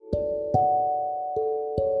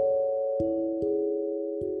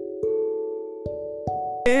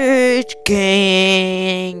Bitch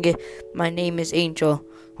gang. My name is Angel,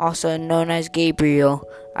 also known as Gabriel.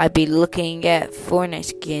 I be looking at Fortnite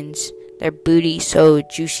skins. Their booty so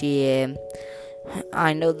juicy. Yeah.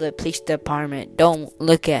 I know the police department. Don't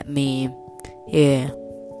look at me. Yeah.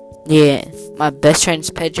 My best friend's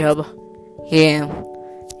Pedro. Yeah.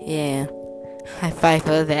 High five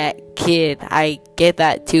for that kid. I get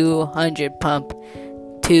that 200 pump.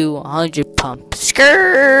 200 pump.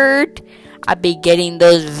 Skirt. I be getting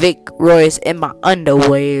those Vic Roys in my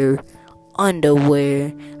underwear.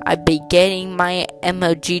 I be getting my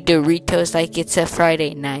MLG Doritos like it's a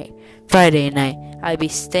Friday night. I be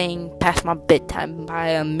staying past my bedtime by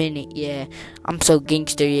a minute, yeah. I'm so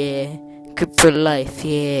gangster, yeah. Good for life,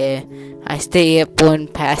 yeah. I stay up 1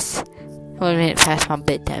 minute past my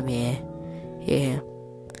bedtime, yeah.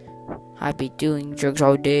 I be doing drugs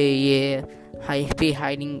all day, yeah. I be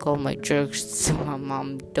hiding all my drugs so my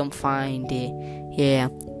mom don't find it. Yeah.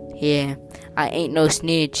 I ain't no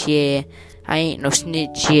snitch, yeah.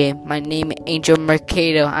 My name is Angel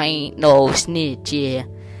Mercado. I ain't no snitch, yeah.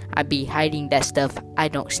 I be hiding that stuff. I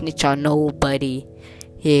don't snitch on nobody.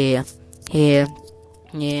 Yeah.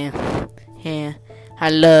 I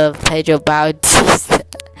love Pedro Bautista.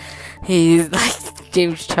 He's like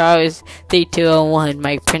James Charles 3201,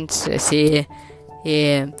 my princess, yeah.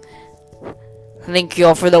 Thank you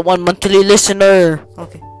all for the 1 monthly listener.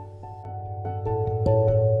 Okay.